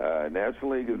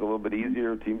 National League is a little bit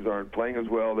easier. Teams aren't playing as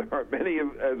well. There aren't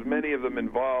as many of them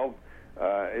involved.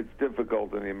 It's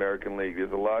difficult in the American League.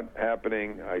 There's a lot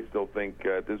happening. I still think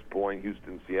at this point,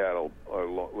 Houston, Seattle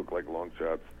look like long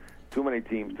shots. Too many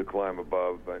teams to climb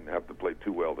above and have to play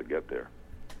too well to get there.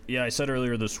 Yeah, I said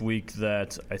earlier this week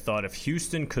that I thought if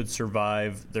Houston could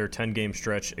survive their 10-game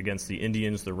stretch against the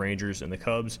Indians, the Rangers, and the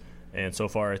Cubs, and so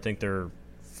far I think they're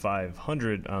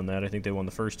 500 on that. I think they won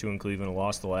the first 2 in Cleveland and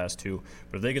lost the last 2.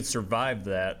 But if they could survive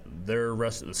that, their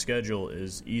rest of the schedule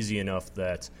is easy enough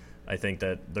that I think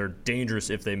that they're dangerous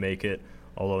if they make it,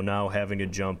 although now having to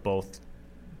jump both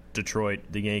Detroit,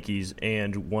 the Yankees,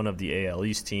 and one of the AL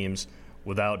East teams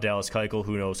without Dallas Keuchel,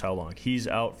 who knows how long he's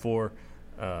out for.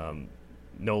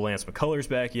 No Lance McCullers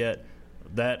back yet.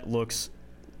 That looks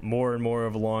more and more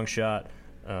of a long shot,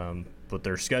 but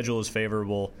their schedule is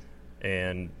favorable,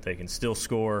 and they can still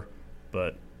score.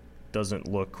 But doesn't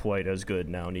look quite as good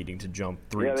now, needing to jump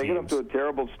three teams. Yeah, they get up to a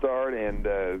terrible start, and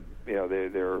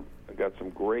they're got some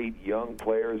great young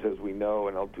players, as we know,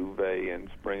 in Altuve and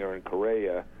Springer and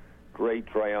Correa. Great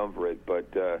triumvirate,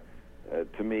 but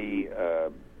to me,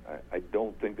 I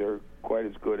don't think they're quite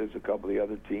as good as a couple of the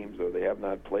other teams, or they have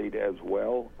not played as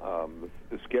well.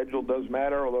 The schedule does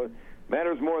matter, although it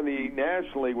matters more in the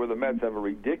National League, where the Mets have a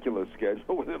ridiculous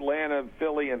schedule with Atlanta,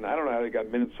 Philly, and I don't know how they got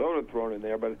Minnesota thrown in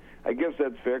there, but I guess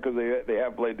that's fair because they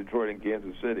have played Detroit and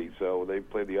Kansas City, so they've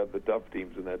played the tough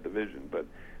teams in that division. But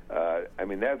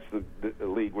that's the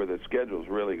league where the schedule is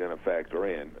really going to factor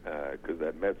in, because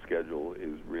that Mets schedule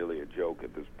is really a joke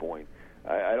at this point.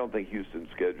 I don't think Houston's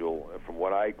schedule, from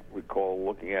what I recall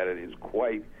looking at it, is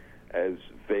quite as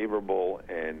favorable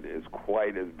and is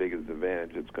quite as big as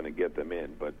advantage it's going to get them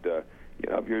in. But,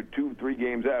 if you're 2-3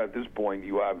 games out at this point,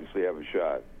 you obviously have a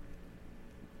shot.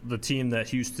 The team that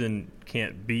Houston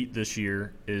can't beat this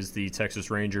year is the Texas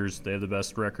Rangers. They have the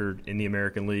best record in the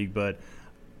American League. But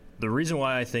the reason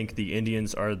why I think the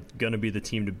Indians are going to be the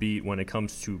team to beat when it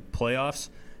comes to playoffs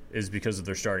is because of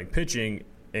their starting pitching.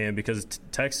 And because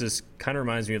Texas kind of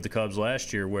reminds me of the Cubs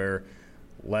last year, where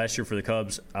last year for the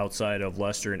Cubs, outside of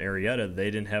Lester and Arrieta,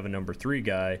 they didn't have a number 3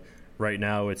 guy. Right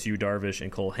now it's Yu Darvish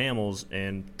and Cole Hamels,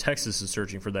 and Texas is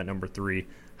searching for that number 3.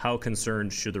 How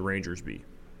concerned should the Rangers be?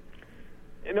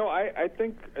 I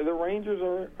think the Rangers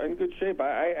are in good shape.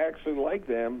 I actually like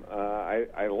them.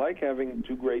 I like having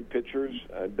 2 great pitchers.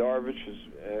 Darvish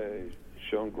has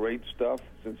shown great stuff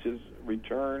since his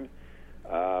return.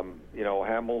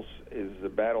 Hamels is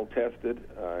battle-tested.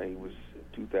 He was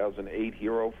 2008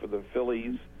 hero for the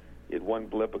Phillies. He had one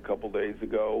blip a couple days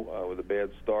ago with a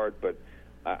bad start, but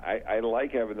I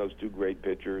like having those 2 great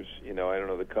pitchers. I don't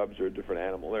know, the Cubs are a different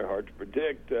animal. They're hard to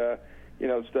predict.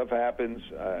 Stuff happens.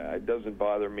 It doesn't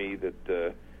bother me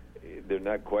that they're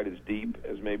not quite as deep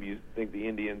as maybe you think the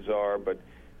Indians are, but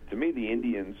to me the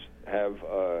Indians have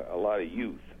a lot of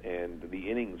youth, and the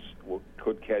innings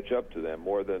could catch up to them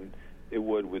more than it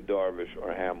would with Darvish or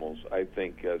Hamels. I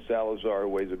think Salazar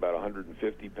weighs about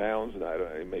 150 pounds,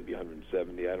 and maybe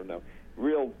 170, I don't know.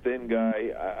 Real thin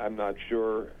guy. I'm not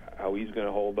sure how he's going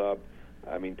to hold up.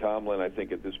 I mean, Tomlin, I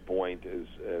think at this point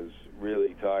is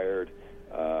really tired.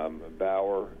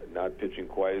 Bauer not pitching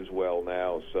quite as well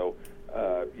now. So,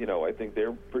 I think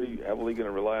they're pretty heavily going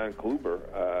to rely on Kluber.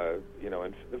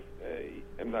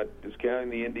 I'm not discounting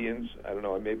the Indians. I don't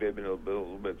know, maybe I've been a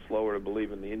little bit slower to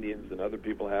believe in the Indians than other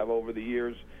people have over the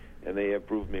years, and they have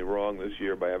proved me wrong this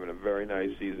year by having a very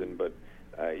nice season. But,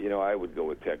 I would go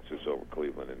with Texas over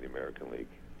Cleveland in the American League.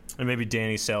 And maybe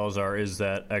Danny Salazar is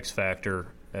that X factor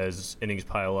as innings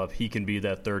pile up. He can be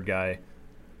that third guy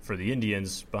for the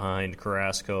Indians behind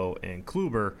Carrasco and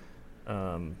Kluber.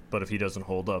 But if he doesn't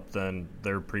hold up, then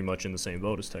they're pretty much in the same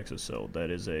boat as Texas. So that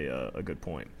is a good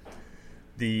point.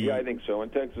 Yeah, I think so. In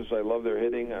Texas, I love their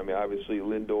hitting. I mean, obviously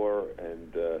Lindor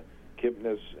and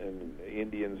Kipnis and the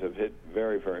Indians have hit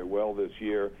very, very well this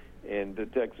year. And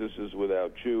Texas is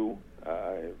without Chu,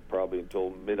 probably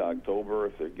until mid-October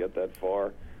if they get that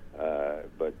far.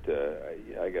 But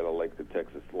I got to like the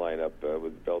Texas lineup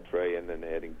with Beltre and then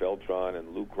adding Beltran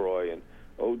and Lucroy and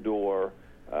Odor.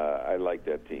 I like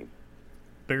that team.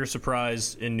 Bigger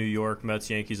surprise in New York,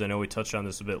 Mets-Yankees. I know we touched on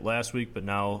this a bit last week, but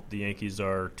now the Yankees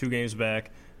are 2 games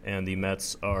back, and the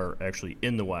Mets are actually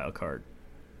in the wild card.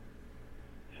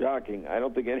 Shocking. I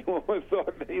don't think anyone would have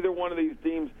thought either one of these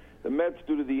teams, the Mets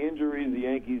due to the injuries, the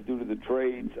Yankees due to the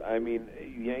trades. I mean,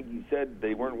 the Yankees said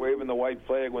they weren't waving the white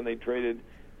flag when they traded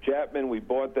Chapman. We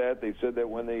bought that. They said that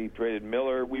when they traded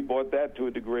Miller, we bought that to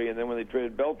a degree. And then when they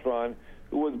traded Beltran,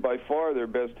 who was by far their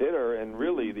best hitter and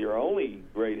really their only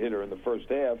great hitter in the first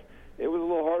half, it was a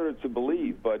little harder to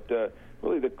believe. But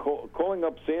really, calling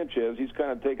up Sanchez, he's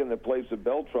kind of taken the place of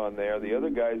Beltran there. The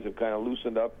other guys have kind of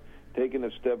loosened up, taken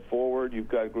a step forward. You've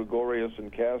got Gregorius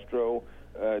and Castro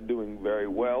doing very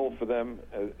well for them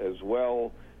as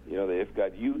well. They've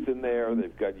got youth in there.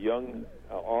 They've got young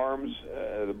arms,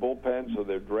 the bullpen, so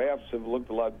their drafts have looked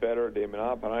a lot better. Damon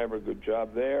Oppenheimer, good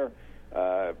job there.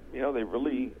 They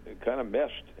really kind of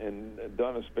meshed and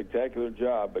done a spectacular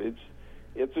job. But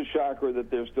it's a shocker that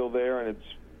they're still there, and it's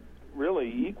really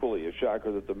equally a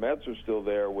shocker that the Mets are still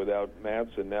there without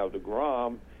Matz and now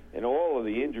DeGrom and all of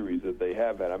the injuries that they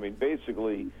have had. I mean,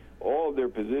 basically, all of their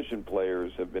position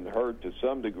players have been hurt to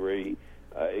some degree,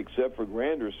 except for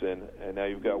Granderson. And now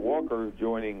you've got Walker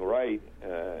joining Wright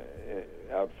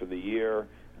out for the year.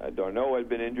 Darno had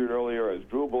been injured earlier, as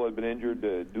Drubal had been injured.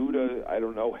 Duda, I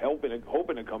don't know, hoping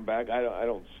to come back. I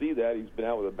don't see that. He's been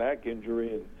out with a back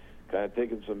injury and kind of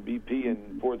taking some BP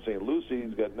in Port St. Lucie.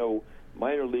 He's got no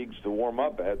minor leagues to warm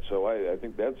up at, so I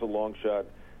think that's a long shot.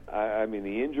 I mean,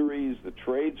 the injuries, the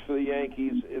trades for the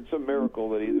Yankees, it's a miracle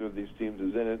that either of these teams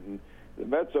is in it. And the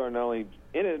Mets are not only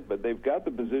in it, but they've got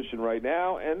the position right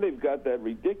now, and they've got that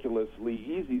ridiculously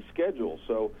easy schedule.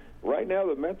 So right now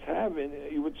the Mets have,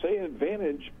 you would say, an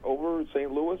advantage over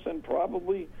St. Louis and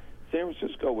probably San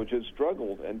Francisco, which has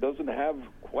struggled and doesn't have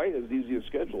quite as easy a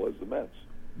schedule as the Mets.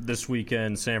 This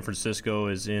weekend, San Francisco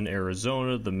is in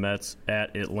Arizona, the Mets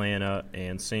at Atlanta,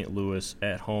 and St. Louis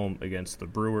at home against the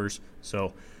Brewers.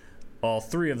 So all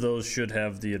three of those should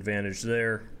have the advantage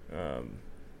there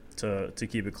to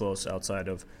keep it close outside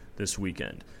of this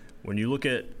weekend. When you look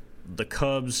at the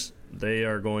Cubs, they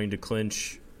are going to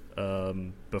clinch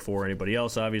before anybody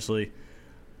else, obviously.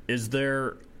 Is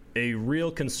there a real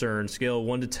concern, scale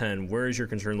 1 to 10, where is your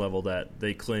concern level that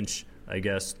they clinch, I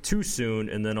guess, too soon,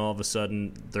 and then all of a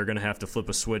sudden they're going to have to flip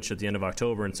a switch at the end of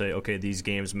October and say, okay, these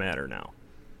games matter now?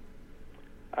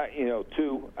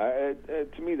 2.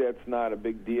 To me, that's not a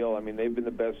big deal. I mean, they've been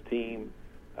the best team.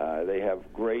 They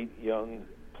have great young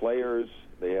players.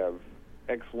 They have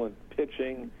excellent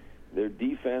pitching. Their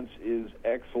defense is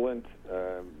excellent.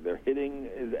 Their hitting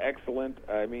is excellent.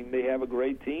 I mean, they have a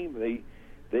great team.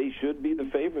 They should be the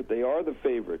favorite. They are the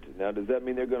favorite. Now, does that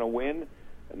mean they're going to win?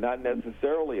 Not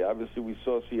necessarily. Obviously, we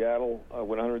saw Seattle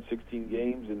win 116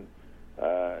 games in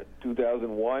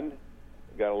 2001.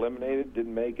 Got eliminated,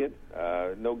 didn't make it.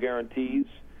 No guarantees.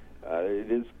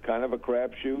 It is kind of a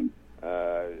crapshoot.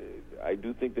 I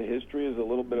do think the history is a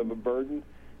little bit of a burden.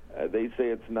 They say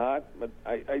it's not, but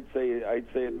I'd say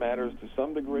it matters to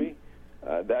some degree.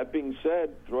 That being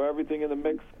said, throw everything in the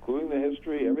mix, including the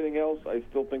history, everything else. I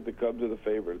still think the Cubs are the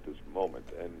favorite at this moment,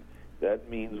 and that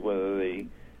means whether they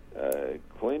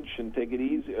clinch and take it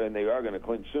easy, and they are going to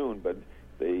clinch soon, but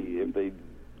if they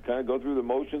kind of go through the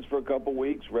motions for a couple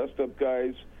weeks, rest up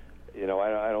guys, I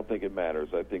don't think it matters.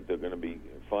 I think they're going to be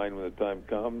fine when the time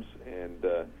comes, and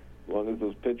as long as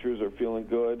those pitchers are feeling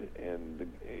good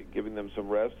and giving them some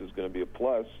rest is going to be a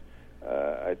plus,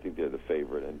 I think they're the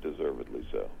favorite, and deservedly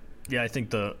so. Yeah, I think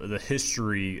the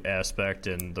history aspect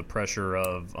and the pressure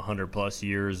of 100-plus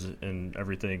years and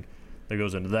everything that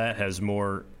goes into that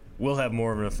will have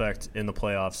more of an effect in the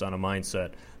playoffs on a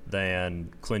mindset than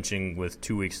clinching with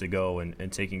 2 weeks to go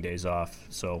and taking days off.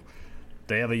 So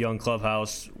they have a young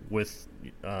clubhouse with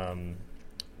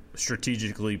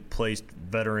strategically placed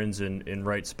veterans in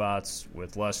right spots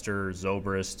with Lester,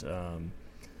 Zobrist.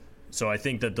 So I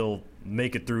think that they'll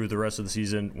make it through the rest of the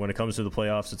season. When it comes to the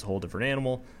playoffs, it's a whole different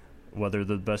animal. Whether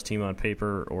they're the best team on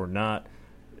paper or not,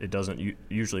 it doesn't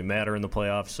usually matter in the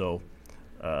playoffs. So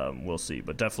we'll see.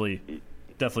 But definitely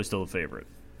still a favorite.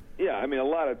 Yeah, I mean, a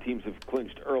lot of teams have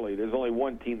clinched early. There's only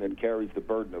one team that carries the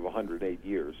burden of 108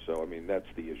 years. So, I mean, that's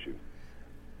the issue.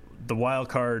 The wild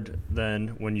card, then,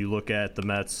 when you look at the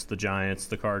Mets, the Giants,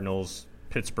 the Cardinals,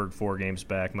 Pittsburgh 4 games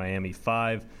back, Miami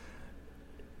 5,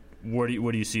 what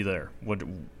do you see there?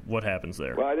 What happens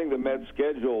there? Well, I think the Mets'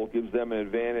 schedule gives them an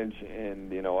advantage,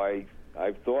 and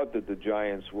I've thought that the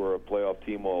Giants were a playoff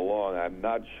team all along. I'm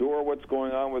not sure what's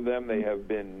going on with them. They have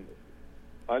been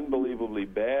unbelievably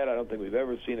bad. I don't think we've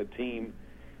ever seen a team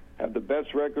have the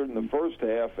best record in the first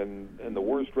half and the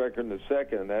worst record in the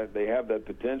second, and they have that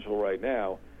potential right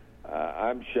now.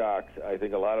 I'm shocked. I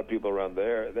think a lot of people around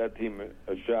that team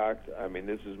are shocked. I mean,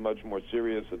 this is much more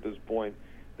serious at this point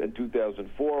than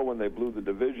 2004 when they blew the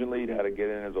division lead, had to get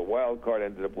in as a wild card,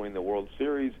 ended up winning the World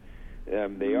Series.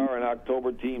 They are an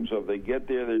October team, so if they get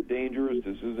there, they're dangerous.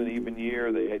 This is an even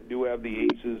year. They do have the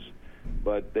aces,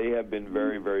 but they have been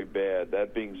very, very bad.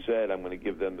 That being said, I'm going to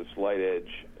give them the slight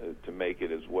edge to make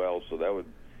it as well, so that would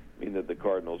mean that the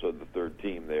Cardinals are the third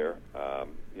team there.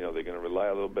 They're going to rely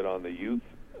a little bit on the youth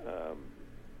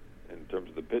in terms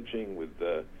of the pitching with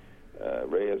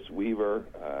Reyes, Weaver.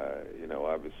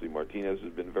 Obviously Martinez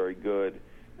has been very good.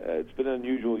 It's been an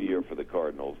unusual year for the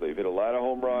Cardinals. They've hit a lot of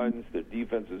home runs. Their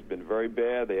defense has been very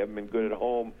bad. They haven't been good at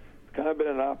home. It's kind of been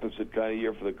an opposite kind of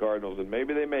year for the Cardinals, and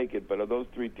maybe they make it, but of those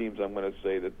three teams, I'm going to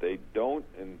say that they don't,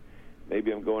 and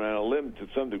maybe I'm going on a limb to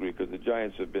some degree because the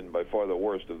Giants have been by far the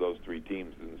worst of those three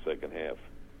teams in the second half.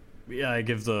 Yeah, I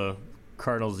give the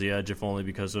Cardinals the edge, if only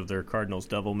because of their Cardinals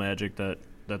devil magic that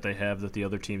they have that the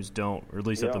other teams don't, or at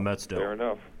least that the Mets don't. Fair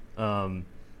enough.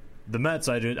 The Mets,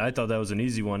 I thought that was an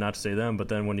easy one, not to say them, but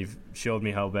then when you showed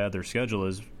me how bad their schedule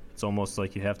is, it's almost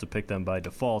like you have to pick them by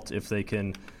default if they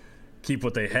can keep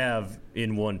what they have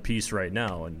in one piece right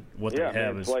now, and what they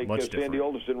have is like much different. Sandy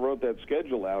Alderson wrote that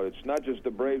schedule out. It's not just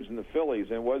the Braves and the Phillies,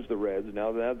 and it was the Reds.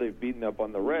 Now that they've beaten up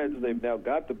on the Reds, they've now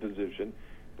got the position,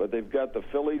 but they've got the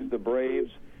Phillies, the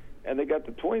Braves, and they got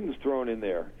the Twins thrown in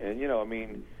there. And,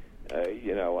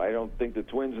 I don't think the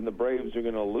Twins and the Braves are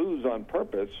going to lose on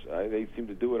purpose. They seem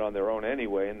to do it on their own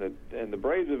anyway, and the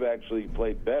Braves have actually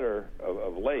played better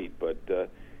of late. But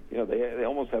they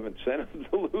almost have incentive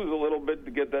to lose a little bit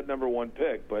to get that number one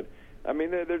pick. But I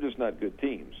mean, they're just not good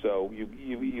teams. So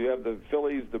you have the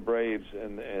Phillies, the Braves,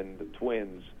 and the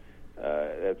Twins.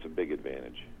 That's a big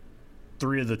advantage.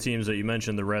 Three of the teams that you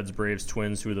mentioned, the Reds, Braves,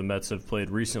 Twins, who the Mets have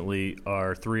played recently,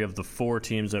 are three of the four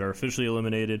teams that are officially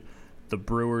eliminated, the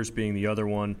Brewers being the other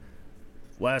one.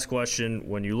 Last question,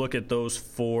 when you look at those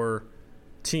four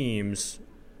teams,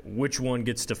 which one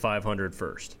gets to 500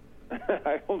 first?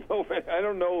 I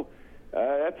don't know.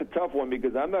 That's a tough one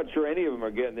because I'm not sure any of them are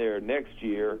getting there next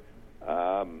year.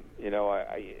 I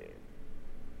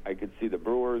could see the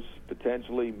Brewers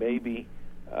potentially, maybe.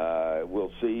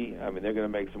 We'll see. I mean, they're going to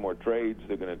make some more trades.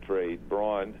 They're going to trade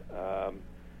Braun.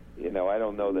 I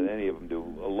don't know that any of them do.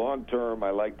 Long term,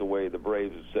 I like the way the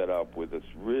Braves are set up with this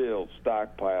real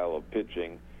stockpile of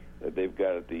pitching that they've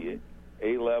got at the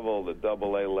A level, the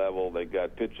AA level. They've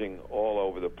got pitching all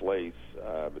over the place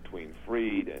between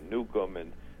Fried and Newcomb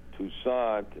and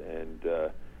Toussaint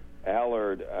and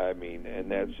Allard. I mean, and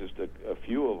that's just a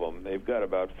few of them. They've got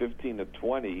about 15 to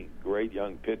 20 great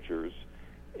young pitchers.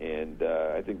 And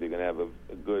I think they're going to have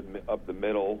a good up the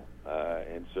middle,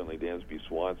 and certainly Dansby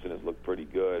Swanson has looked pretty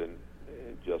good and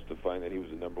justifying that he was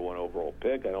the number one overall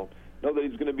pick. I don't know that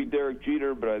he's going to be Derek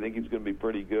Jeter, but I think he's going to be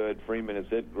pretty good. Freeman has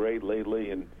hit great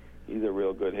lately, and he's a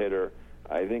real good hitter.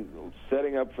 I think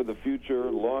setting up for the future,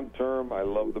 long term, I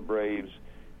love the Braves.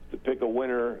 To pick a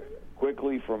winner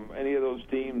quickly from any of those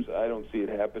teams, I don't see it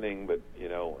happening, but,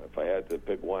 if I had to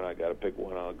pick one, I got to pick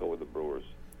one. I'll go with the Brewers.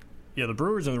 Yeah, the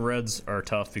Brewers and the Reds are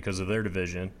tough because of their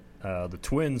division. The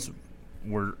Twins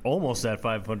were almost at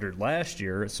 500 last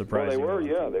year. Surprisingly. Well,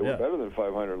 they were better than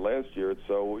 500 last year.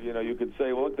 So, you could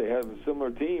say, well, look, they have a similar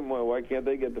team. Well, why can't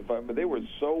they get to 500? But they were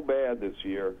so bad this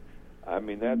year. I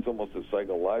mean, that's almost a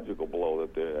psychological blow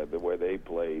that the way they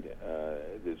played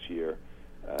this year.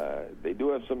 They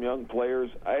do have some young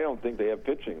players. I don't think they have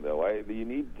pitching, though. You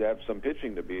need to have some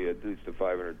pitching to be at least a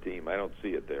 500 team. I don't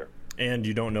see it there. And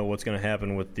you don't know what's going to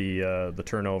happen with the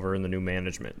turnover and the new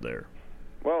management there.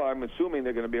 Well, I'm assuming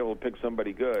they're going to be able to pick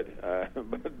somebody good.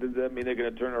 But does that mean they're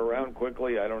going to turn it around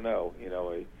quickly? I don't know.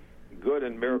 Good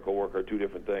and miracle work are two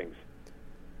different things.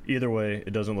 Either way,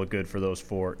 it doesn't look good for those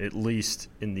four, at least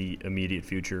in the immediate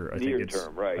future. Near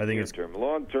term, right. Near term.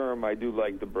 Long term, I do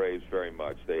like the Braves very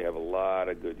much. They have a lot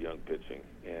of good young pitching.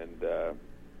 And,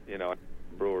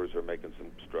 Brewers are making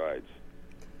some strides.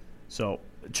 So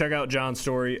check out John's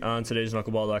story on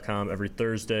todaysknuckleball.com every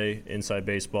Thursday. Inside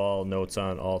Baseball, notes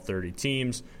on all 30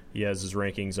 teams. He has his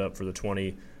rankings up for the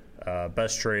 20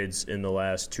 best trades in the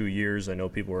last 2 years. I know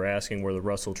people were asking where the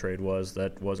Russell trade was.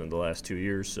 That wasn't the last 2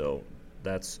 years, so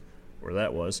that's where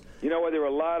that was. There were a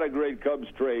lot of great Cubs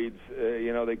trades.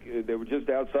 They were just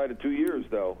outside of 2 years,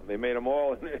 though. They made them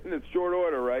all in short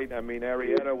order, right? I mean,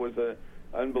 Arrieta was an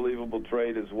unbelievable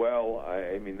trade as well.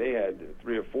 I mean, they had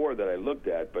 3 or 4 that I looked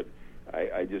at, but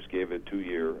I just gave it 2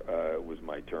 year was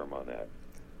my term on that.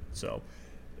 So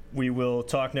we will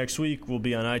talk next week. We'll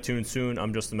be on iTunes soon.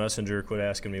 I'm just the messenger. Quit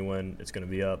asking me when it's going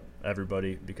to be up,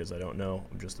 everybody, because I don't know.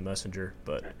 I'm just the messenger.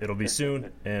 But it'll be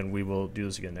soon, and we will do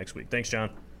this again next week. Thanks, John.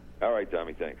 All right,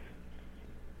 Tommy. Thanks.